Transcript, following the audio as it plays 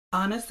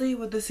Honestly,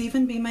 would this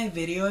even be my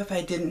video if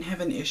I didn't have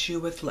an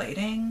issue with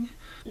lighting?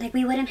 Like,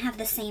 we wouldn't have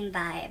the same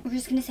vibe. We're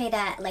just gonna say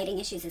that lighting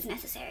issues is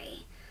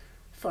necessary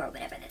for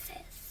whatever this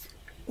is.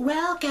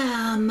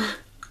 Welcome!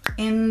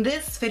 In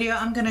this video,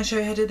 I'm gonna show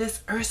you how to do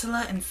this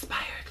Ursula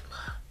inspired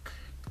look.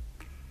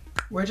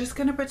 We're just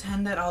gonna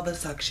pretend that all the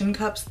suction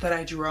cups that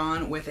I drew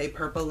on with a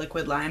purple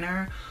liquid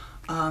liner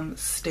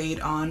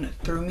stayed on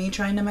through me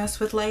trying to mess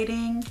with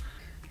lighting.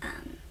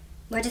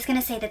 We're just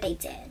gonna say that they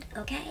did,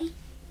 okay?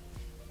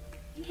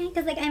 Okay,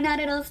 because like I'm not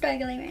at all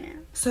struggling right now.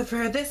 So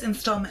for this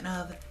installment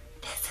of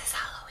This is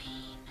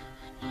Halloween,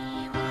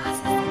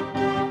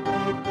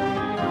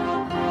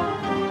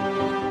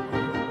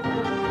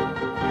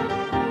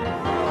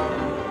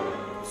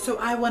 so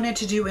I wanted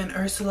to do an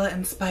Ursula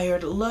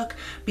inspired look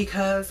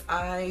because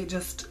I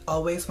just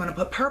always want to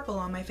put purple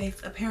on my face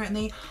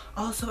apparently.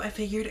 Also, I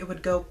figured it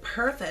would go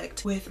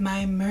perfect with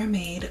my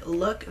mermaid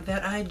look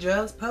that I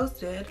just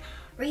posted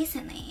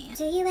Recently.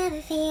 Do you ever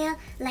feel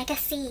like a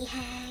sea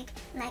hag?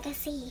 Like a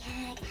sea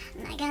hag?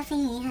 Like a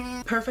sea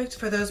hag? Perfect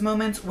for those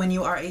moments when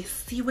you are a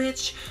sea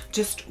witch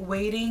just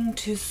waiting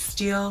to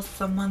steal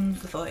someone's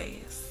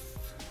voice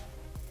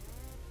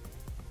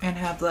and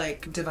have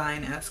like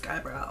divine-esque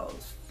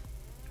eyebrows.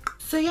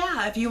 So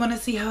yeah, if you want to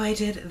see how I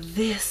did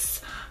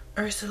this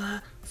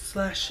Ursula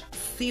slash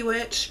sea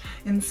witch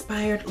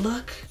inspired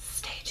look,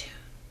 stay tuned.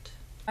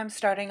 I'm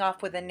starting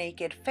off with a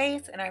naked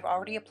face, and I've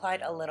already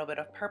applied a little bit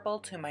of purple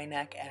to my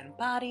neck and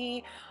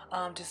body.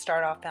 To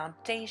start off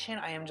foundation,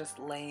 I am just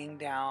laying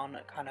down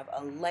kind of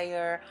a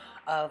layer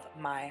of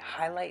my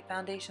highlight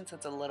foundation, so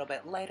it's a little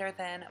bit lighter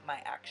than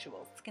my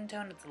actual skin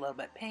tone. It's a little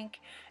bit pink,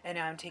 and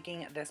now I'm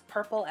taking this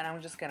purple and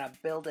I'm just gonna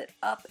build it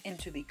up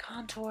into the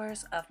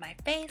contours of my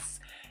face.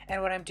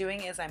 And what I'm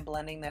doing is I'm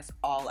blending this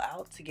all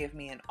out to give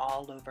me an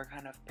all over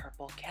kind of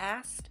purple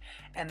cast,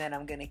 and then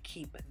I'm gonna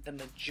keep the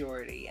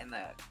majority and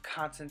the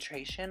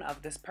concentration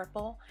of this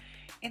purple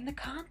in the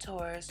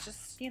contours,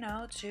 just, you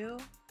know, to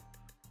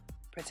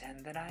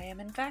pretend that I am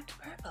in fact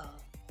purple.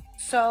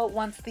 So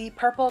once the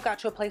purple got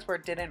to a place where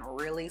it didn't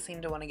really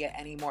seem to want to get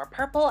any more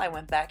purple, I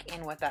went back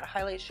in with that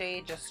highlight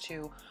shade just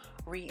to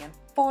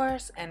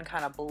reinforce and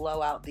kind of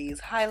blow out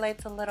these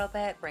highlights a little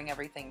bit, bring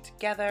everything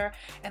together,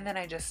 and then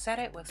I just set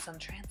it with some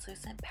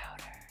translucent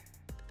powder.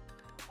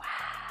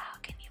 Wow,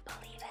 can you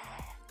believe it?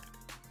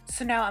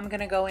 So now I'm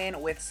gonna go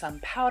in with some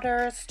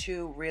powders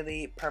to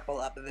really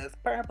purple up this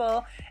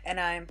purple, and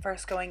I'm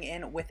first going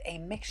in with a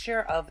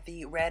mixture of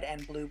the red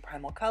and blue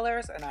primal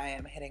colors, and I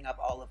am hitting up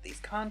all of these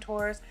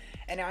contours.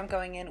 And now I'm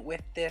going in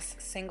with this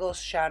single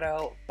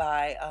shadow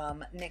by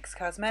NYX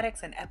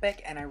Cosmetics and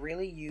Epic, and I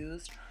really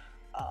used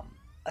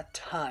a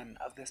ton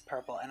of this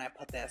purple, and I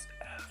put this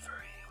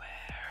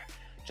everywhere.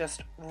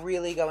 Just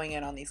really going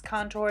in on these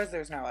contours.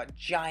 There's now a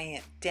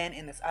giant dent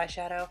in this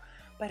eyeshadow,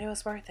 but it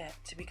was worth it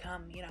to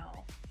become, you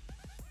know,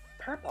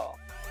 purple.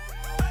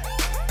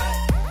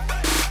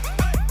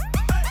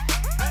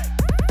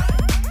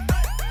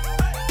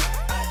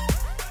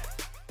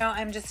 Now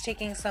I'm just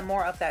taking some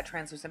more of that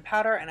translucent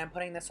powder and I'm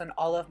putting this on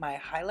all of my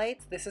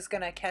highlights. This is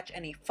going to catch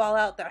any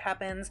fallout that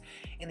happens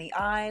in the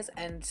eyes,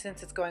 and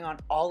since it's going on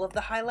all of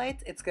the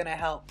highlights, it's going to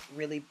help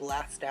really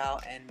blast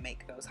out and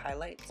make those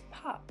highlights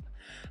pop.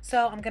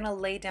 So I'm going to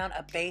lay down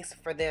a base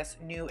for this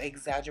new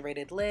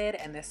exaggerated lid,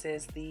 and this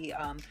is the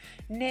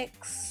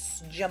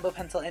NYX Jumbo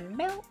Pencil in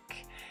Milk.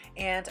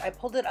 And I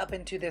pulled it up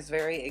into this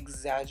very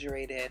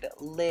exaggerated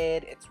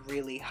lid. It's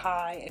really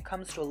high. It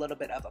comes to a little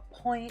bit of a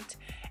point.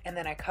 And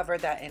then I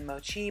covered that in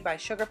Mochi by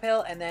Sugar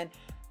Pill. And then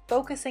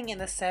focusing in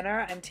the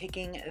center, I'm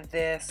taking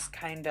this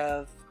kind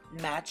of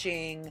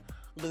matching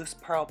Loose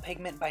Pearl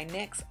Pigment by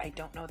NYX. I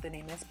don't know what the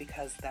name is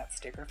because that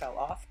sticker fell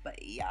off,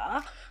 but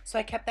yeah. So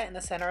I kept that in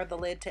the center of the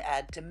lid to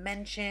add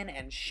dimension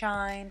and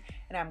shine,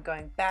 and I'm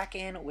going back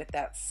in with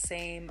that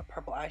same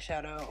purple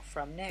eyeshadow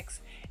from NYX,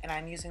 and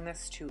I'm using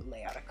this to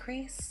lay out a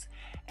crease.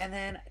 And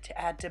then to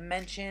add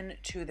dimension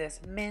to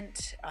this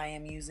mint, I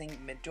am using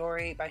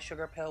Midori by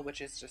Sugar Pill, which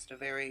is just a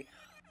very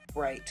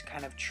bright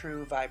kind of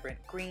true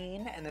vibrant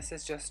green, and this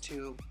is just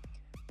to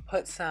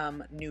put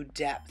some new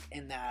depth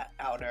in that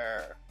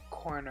outer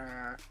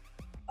corner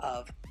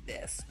of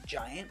this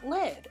giant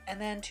lid.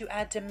 And then to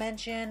add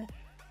dimension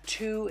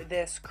to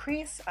this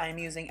crease, I'm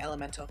using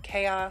Elemental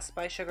Chaos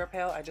by Sugar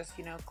Pill. I just,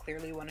 you know,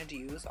 clearly wanted to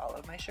use all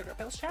of my Sugar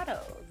Pill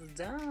shadows.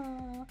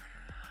 Duh.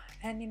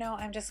 And, you know,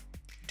 I'm just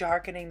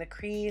darkening the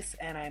crease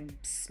and I'm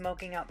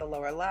smoking out the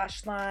lower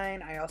lash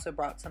line. I also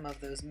brought some of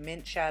those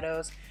mint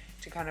shadows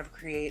to kind of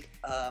create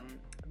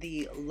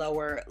the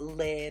lower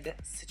lid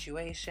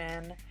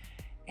situation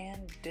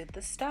and did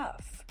the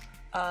stuff.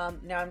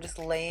 Now I'm just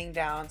laying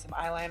down some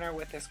eyeliner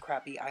with this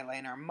crappy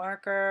eyeliner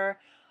marker.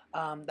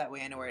 That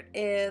way I know where it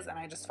is, and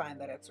I just find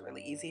that it's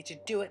really easy to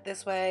do it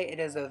this way. It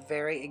is a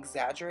very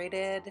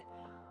exaggerated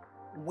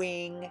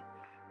wing.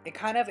 It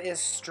kind of is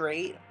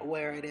straight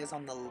where it is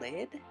on the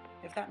lid,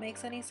 if that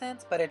makes any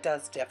sense, but it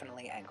does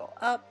definitely angle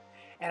up.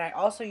 And I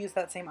also use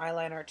that same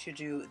eyeliner to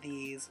do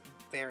these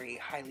very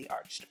highly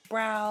arched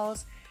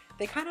brows.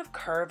 They kind of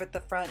curve at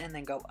the front and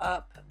then go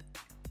up.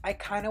 I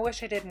kind of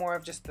wish I did more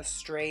of just the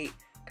straight,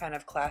 kind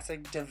of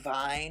classic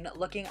divine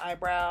looking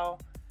eyebrow,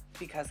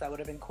 because that would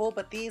have been cool,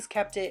 but these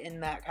kept it in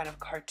that kind of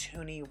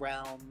cartoony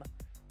realm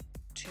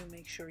to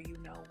make sure you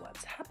know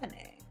what's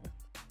happening.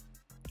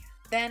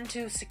 Then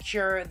to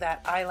secure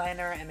that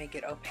eyeliner and make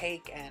it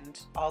opaque and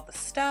all the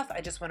stuff,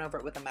 I just went over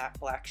it with a matte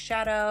black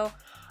shadow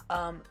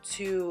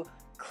to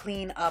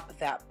clean up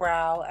that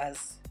brow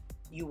as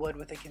you would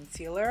with a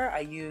concealer.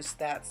 I used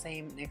that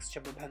same NYX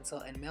Jumbo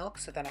Pencil in Milk,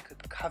 so then I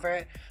could cover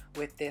it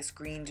with this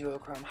green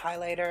duochrome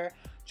highlighter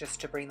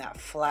just to bring that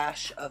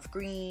flash of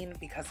green,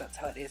 because that's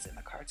how it is in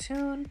the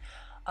cartoon.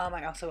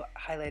 I also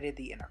highlighted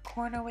the inner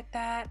corner with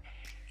that.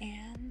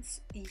 And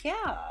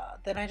yeah,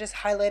 then I just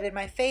highlighted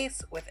my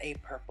face with a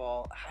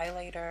purple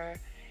highlighter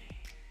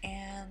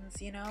and,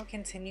 you know,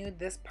 continued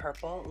this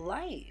purple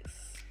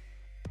life.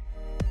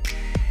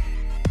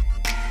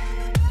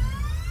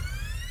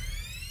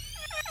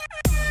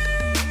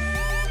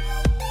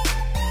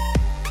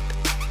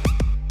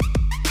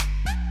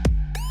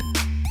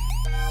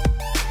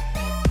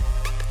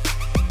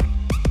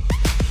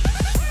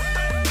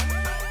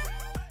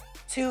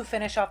 To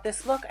finish off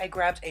this look, I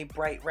grabbed a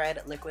bright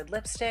red liquid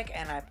lipstick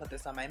and I put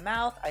this on my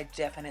mouth. I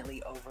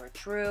definitely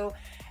overdrew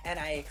and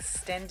I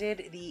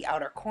extended the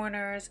outer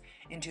corners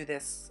into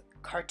this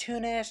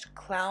cartoonish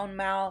clown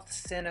mouth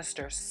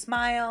sinister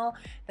smile.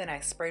 Then I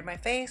sprayed my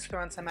face, threw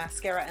on some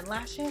mascara and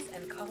lashes,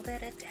 and called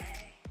it a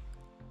day.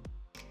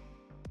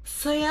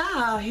 So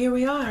yeah, here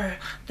we are,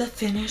 the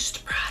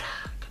finished product.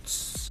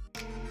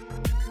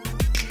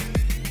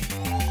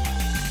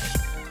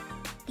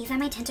 These are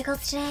my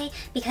tentacles today,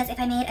 because if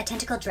I made a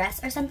tentacle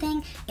dress or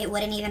something, it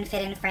wouldn't even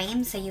fit in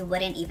frame, so you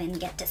wouldn't even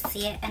get to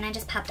see it, and I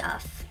just popped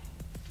off.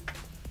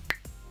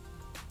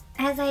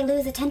 As I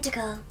lose a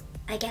tentacle,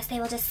 I guess they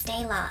will just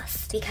stay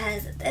lost,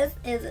 because this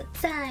is a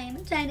time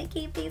I'm trying to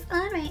keep these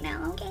on right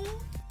now, okay?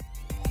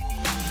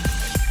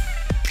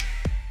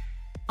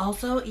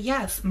 Also,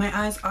 yes, my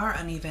eyes are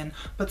uneven,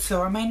 but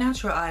so are my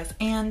natural eyes,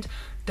 and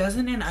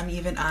doesn't an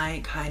uneven eye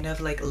kind of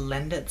like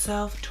lend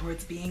itself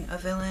towards being a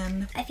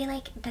villain? I feel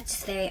like that's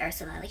just very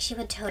Ursula. Like, she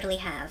would totally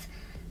have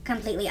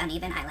completely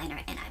uneven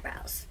eyeliner and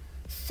eyebrows.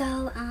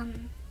 So,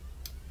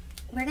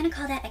 we're gonna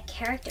call that a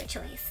character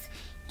choice,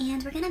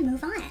 and we're gonna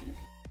move on.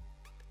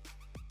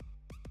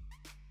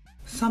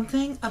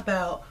 Something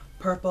about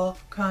purple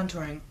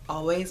contouring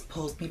always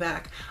pulls me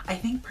back. I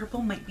think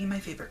purple might be my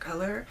favorite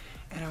color,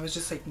 and I was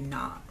just like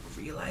not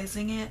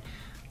realizing it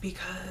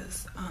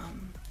because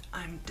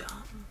I'm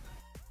dumb.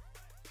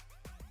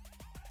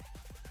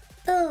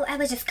 Oh, I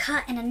was just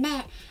caught in a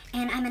net,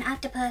 and I'm an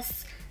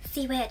octopus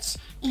sea witch,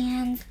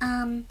 and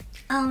oh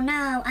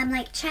no, I'm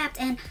like trapped,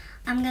 and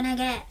I'm gonna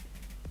get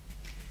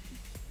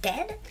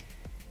dead?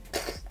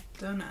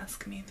 Don't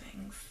ask me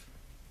things.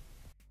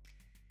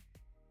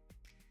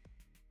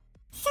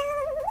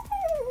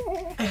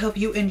 I hope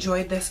you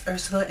enjoyed this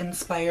Ursula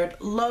inspired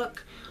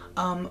look.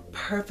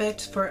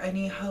 Perfect for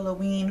any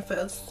Halloween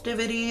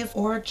festivities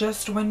or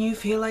just when you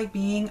feel like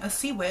being a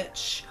sea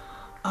witch.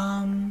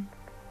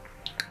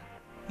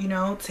 You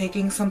know,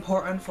 taking some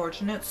poor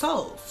unfortunate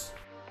souls.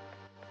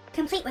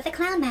 Complete with a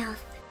clown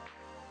mouth.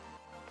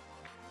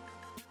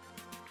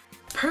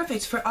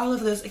 Perfect for all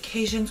of those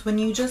occasions when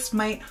you just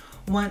might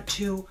want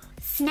to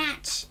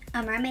snatch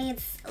a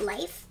mermaid's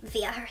life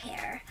via her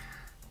hair.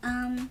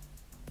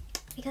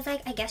 Because I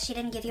guess she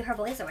didn't give you her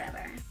voice or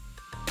whatever.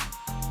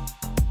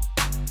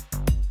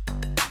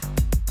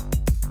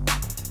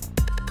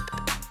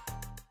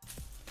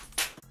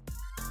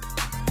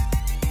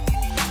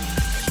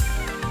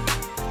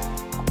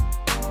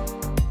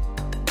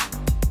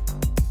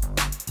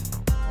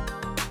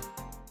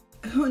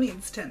 Who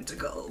needs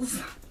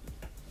tentacles?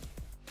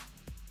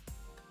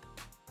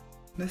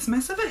 This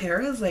mess of a hair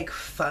is like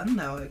fun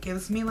though. It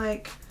gives me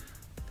like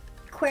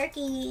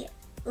quirky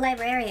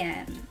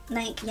librarian.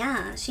 Like,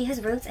 yeah, she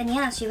has roots, and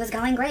yeah, she was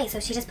going gray, so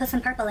she just put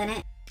some purple in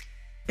it.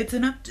 It's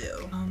an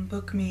updo.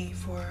 Book me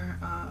for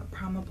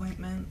prom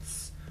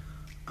appointments.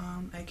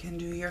 I can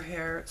do your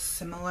hair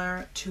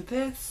similar to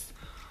this.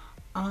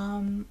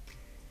 You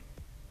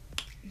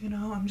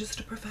know, I'm just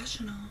a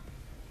professional.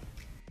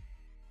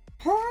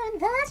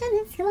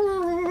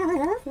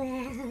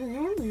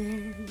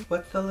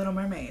 What's the Little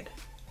Mermaid?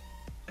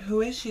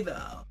 Who is she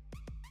though?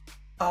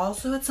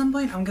 Also, at some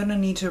point, I'm gonna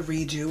need to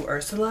redo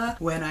Ursula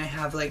when I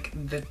have like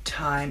the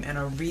time and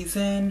a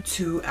reason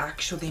to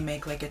actually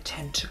make like a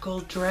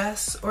tentacle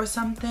dress or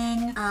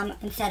something.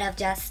 Instead of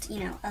just, you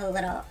know, a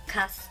little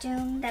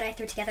costume that I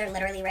threw together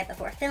literally right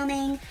before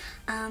filming.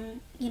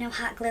 You know,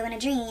 hot glue in a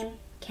dream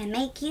can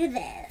make you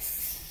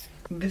this.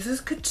 This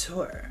is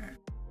couture.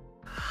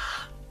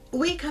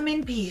 We come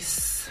in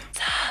peace.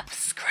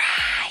 Subscribe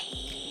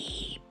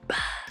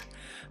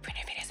for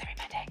new videos every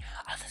Monday.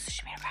 Also,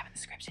 social media grab in the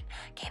description.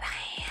 Okay,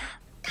 bye.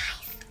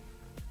 Guys,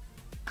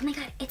 oh my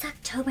god, it's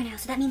October now,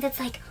 so that means it's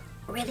like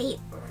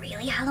really,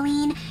 really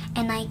Halloween,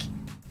 and like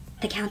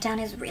the countdown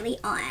is really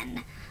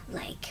on.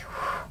 Like,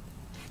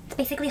 it's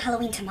basically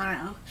Halloween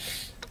tomorrow.